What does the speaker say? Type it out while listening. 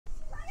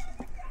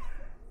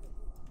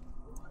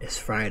It's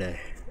Friday.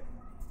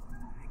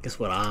 Guess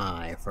what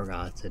I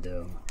forgot to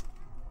do?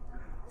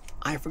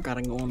 I forgot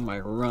to go on my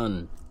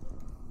run.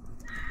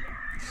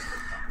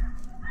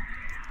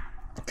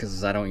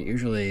 Because I don't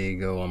usually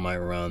go on my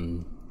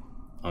run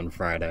on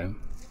Friday.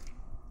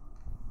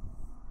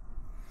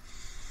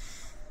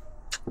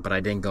 But I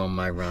didn't go on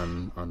my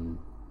run on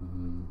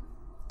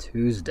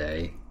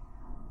Tuesday.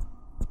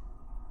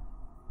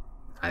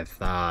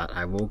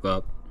 I woke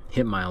up,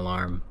 hit my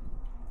alarm,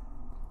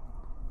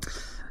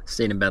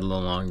 stayed in bed a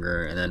little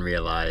longer, and then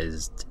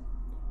realized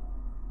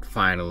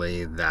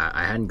finally that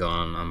I hadn't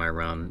gone on my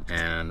run.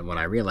 And when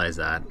I realized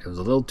that, it was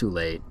a little too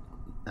late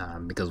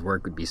because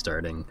work would be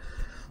starting,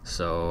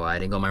 so I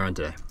didn't go on my run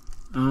today.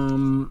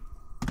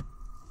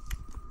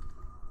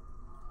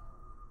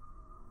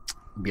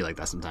 Be like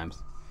that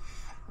sometimes.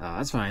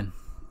 That's fine.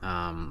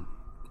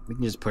 We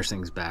can just push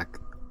things back.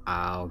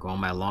 I'll go on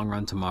my long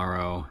run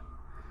tomorrow,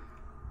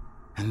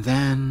 and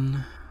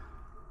then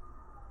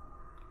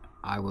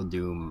I'll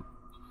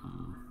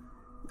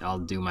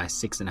do my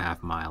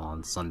 6.5 mile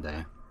on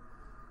Sunday.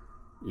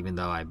 Even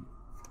though I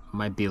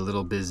might be a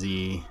little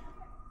busy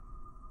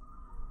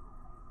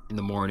in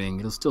the morning,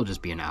 it'll still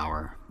just be an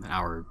hour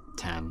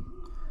 10.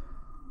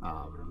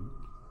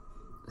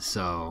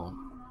 So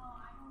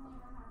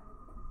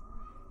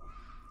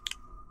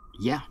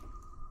yeah.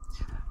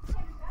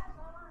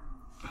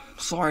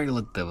 Sorry to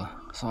let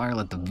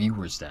the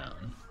viewers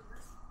down.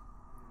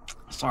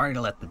 Sorry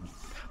to let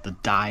the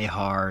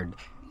die-hard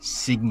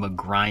Sigma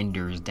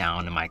grinders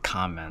down in my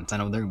comments. I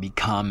know they're gonna be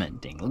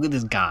commenting. Look at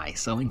this guy,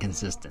 so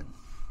inconsistent.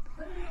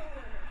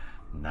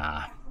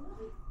 Nah.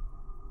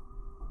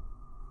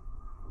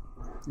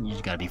 You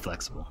just gotta be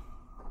flexible.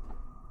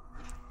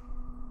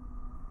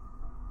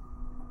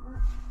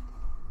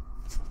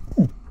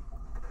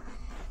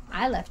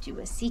 I left you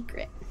a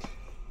secret.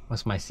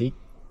 What's my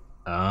secret?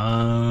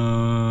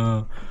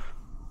 Wow!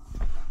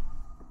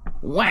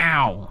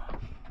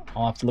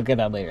 I'll have to look at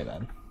that later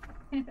then.